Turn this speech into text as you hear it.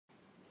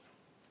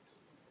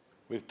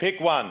With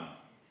pick 1 in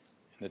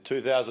the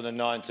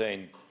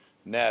 2019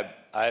 NAB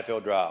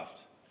AFL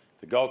Draft,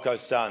 the Gold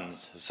Coast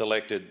Suns have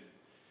selected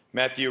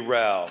Matthew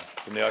Rowell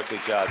from the Oakley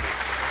Chargers.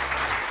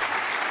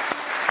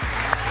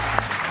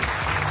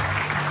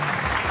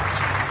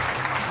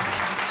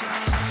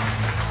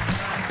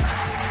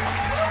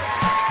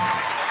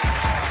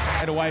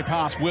 Away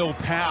past Will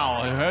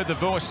Powell, who heard the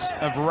voice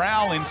of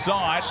Rowell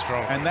inside.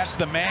 Strong. And that's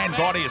the man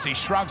body as he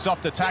shrugs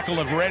off the tackle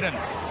of Redden.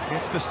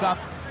 Gets the Sun.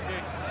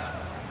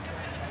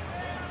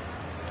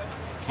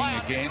 King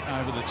again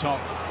over the top.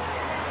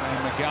 And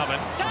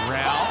McGovern.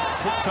 Rowell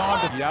took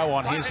time to Yo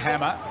on his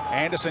hammer.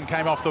 Anderson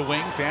came off the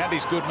wing, found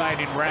his good mate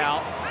in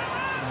Rowell.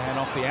 And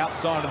off the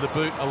outside of the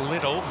boot a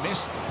little.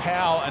 Missed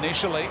Powell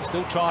initially.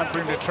 Still time for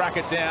him to track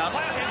it down.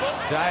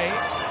 Day.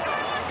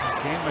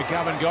 Again,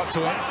 McGovern got to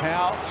him.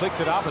 Powell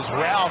flicked it up as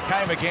Rowell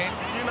came again.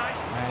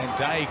 And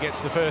Day gets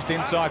the first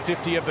inside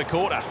 50 of the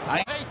quarter.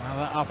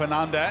 Another up and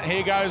under.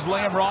 Here goes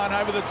Liam Ryan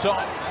over the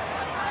top.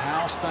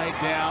 Powell stayed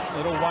down.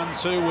 Little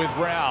 1-2 with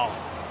Rowell.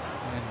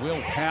 And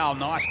Will Powell,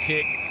 nice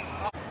kick.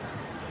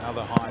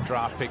 Another high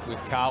draft pick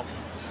with Carlton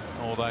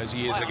all those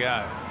years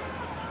ago.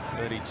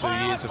 32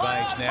 years of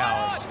age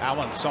now as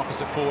Allen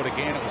sockers it forward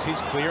again. It was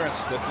his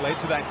clearance that led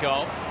to that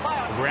goal.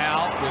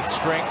 Rowell with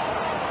strength.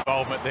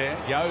 Involvement there.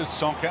 Yo's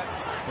soccer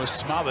was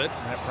smothered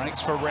and it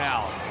breaks for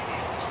Rowell.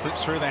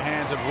 Slips through the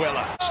hands of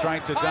Weller.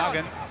 Straight to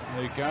Duggan,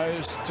 who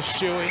goes to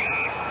Shuey.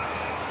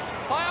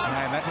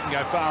 And that didn't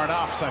go far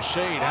enough, so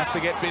Sheed has to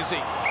get busy.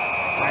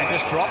 And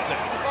just dropped it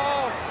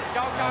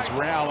as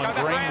Rowell and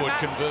Greenwood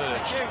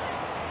converged.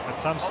 At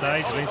some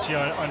stage, Lynchy,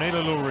 I need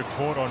a little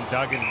report on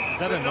Duggan. Is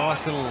that a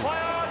nice little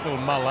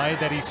mullet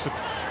that he's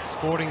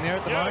sporting there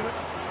at the moment?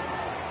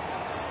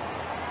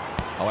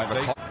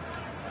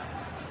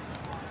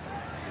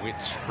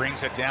 Witts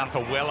brings it down for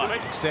Weller.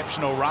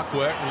 Exceptional ruck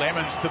work.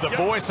 Lemons to the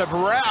voice of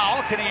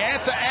Rowell. Can he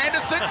answer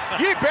Anderson?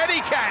 You bet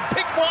he can.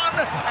 Pick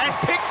 1 and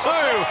pick 2.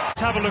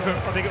 Let's have a look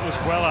at, I think it was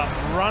Weller,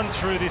 run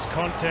through this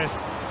contest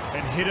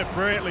and hit it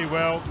brilliantly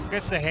well.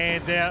 Gets the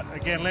hands out.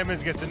 Again,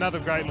 Lemons gets another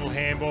great little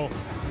handball.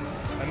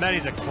 And that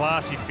is a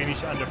classy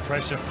finish under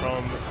pressure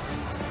from,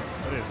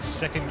 what is a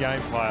second game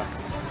player.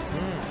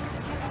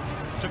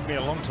 Took me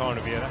a long time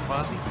to be that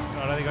classy.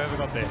 I don't think I ever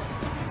got there.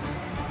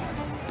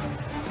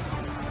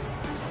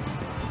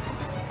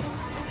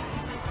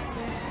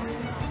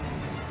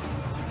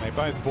 They're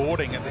both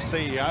boarding at the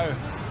CEO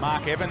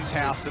Mark Evans'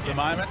 house at the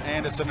moment.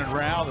 Anderson and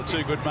Rowell, the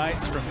two good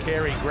mates from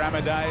Carey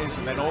Grammar days,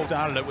 and then all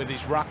started it with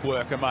his ruck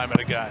work a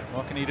moment ago.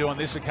 What can he do on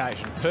this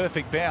occasion?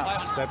 Perfect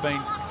bounce. They've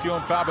been few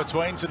and far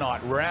between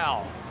tonight.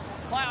 Rowell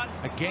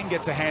again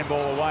gets a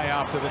handball away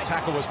after the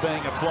tackle was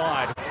being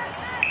applied.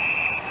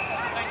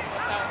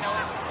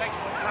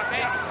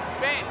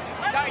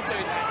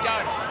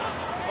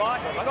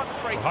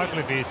 Well,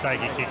 hopefully for his sake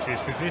he kicks this,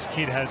 because this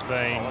kid has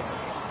been,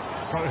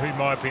 probably in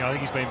my opinion, I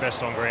think he's been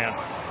best on ground.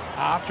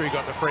 After he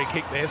got the free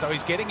kick there, so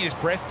he's getting his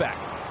breath back.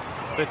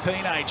 The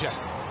teenager,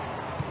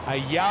 a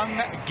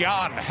young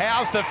gun.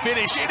 How's the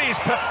finish? It is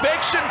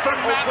perfection from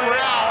Matt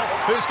Rowell,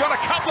 who's got a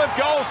couple of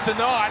goals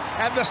tonight,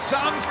 and the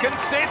Suns can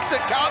sense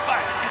it, can't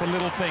they? The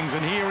little things,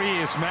 and here he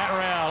is, Matt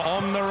Rowell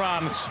on the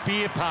run,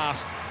 spear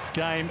pass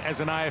game as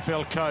an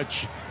AFL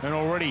coach, and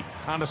already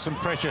under some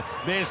pressure.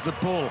 There's the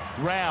ball,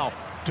 Rowell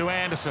to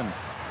Anderson.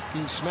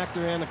 He smacked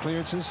around the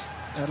clearances,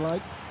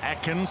 Adelaide.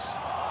 Atkins,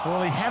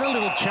 well, he had a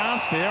little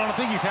chance there, and I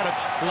think he's had it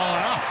long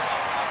enough.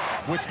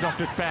 Witts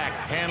knocked it back.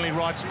 Hanley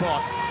right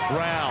spot.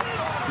 Rowell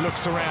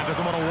looks around,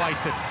 doesn't want to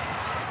waste it.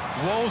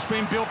 Wall's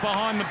been built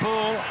behind the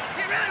ball.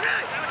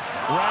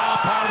 Rowell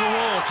part of the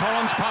wall.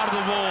 Collins part of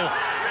the wall.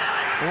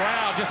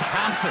 Rowell just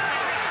hunts it.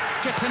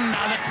 Gets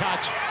another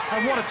touch.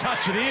 And what a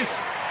touch it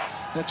is.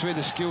 That's where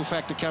the skill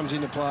factor comes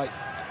into play.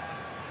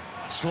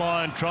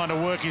 Sloan trying to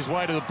work his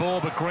way to the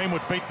ball, but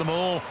Greenwood beat them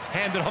all.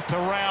 Handed off to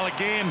Rowell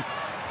again.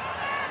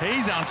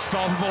 He's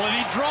unstoppable, and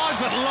he drives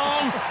it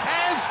long,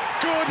 as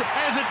good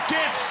as it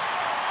gets.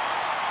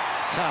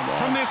 Come on.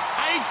 From this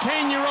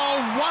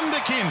 18-year-old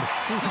wonderkind.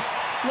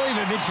 Leave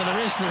him in for the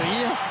rest of the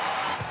year.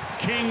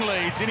 King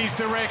leads in his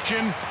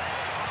direction.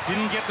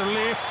 Didn't get the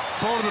lift.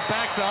 Ball to the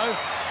back, though.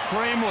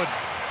 Greenwood.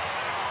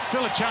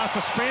 Still a chance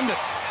to spend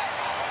it.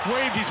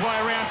 Weaved his way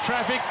around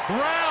traffic.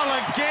 Rowell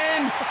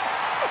again.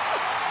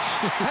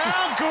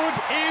 How good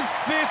is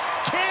this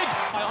kid?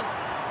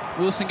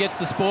 Wilson gets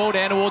the spoil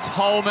down towards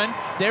Holman.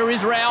 There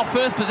is Rowell,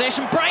 first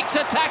possession, breaks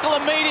a tackle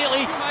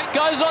immediately,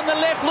 goes on the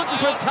left looking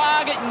for a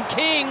target, and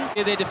King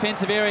in their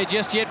defensive area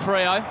just yet,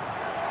 Freo.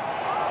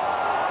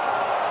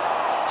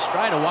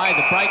 Straight away,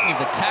 the breaking of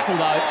the tackle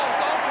though.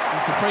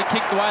 It's a free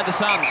kick the way of the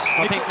Suns.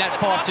 I think Nat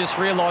Fyfe just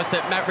realised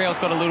that Matt Rowell's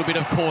got a little bit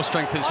of core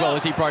strength as well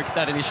as he broke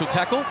that initial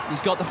tackle.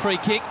 He's got the free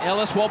kick.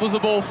 Ellis wobbles the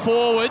ball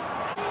forward.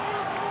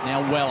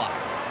 Now Weller.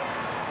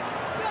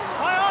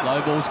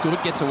 Low ball's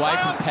good, gets away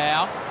from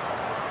Powell.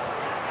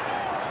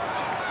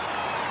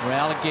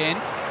 Rowell again.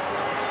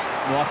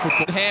 Right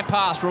foot, hand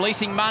pass,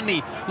 releasing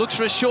Mundy. Looks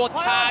for a short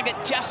target,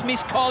 just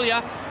missed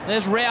Collier.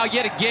 There's Rowell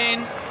yet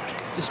again,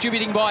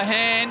 distributing by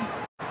hand.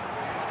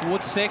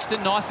 Towards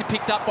Sexton, nicely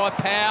picked up by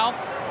Powell.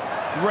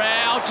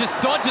 Rowell just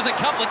dodges a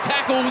couple of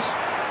tackles.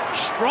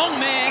 Strong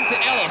man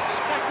to Ellis.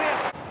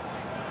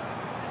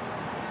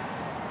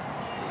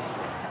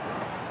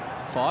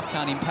 Fife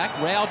can't impact.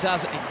 Rowell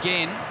does it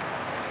again.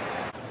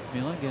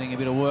 Miller getting a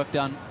bit of work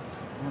done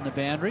on the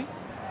boundary.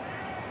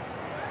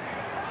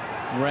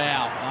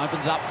 Rowell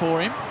opens up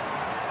for him.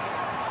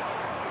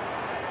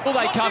 Will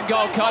they come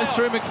Gold Coast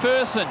through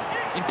McPherson?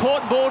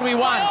 Important ball to be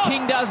won.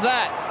 King does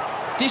that.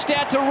 Dished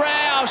out to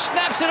Rowell.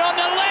 Snaps it on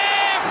the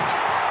left.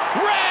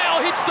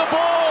 Rowell hits the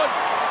board.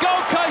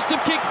 Gold Coast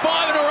have kicked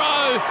 5 in a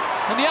row.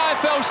 And the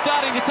AFL's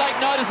starting to take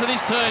notice of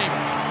this team.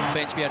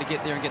 Bench be able to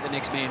get there and get the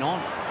next man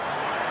on.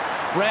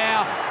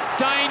 Rowell,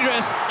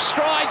 dangerous,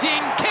 strides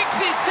in, kicks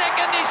his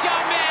second, this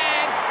young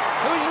man,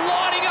 who's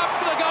lining up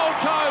for the Gold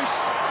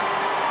Coast.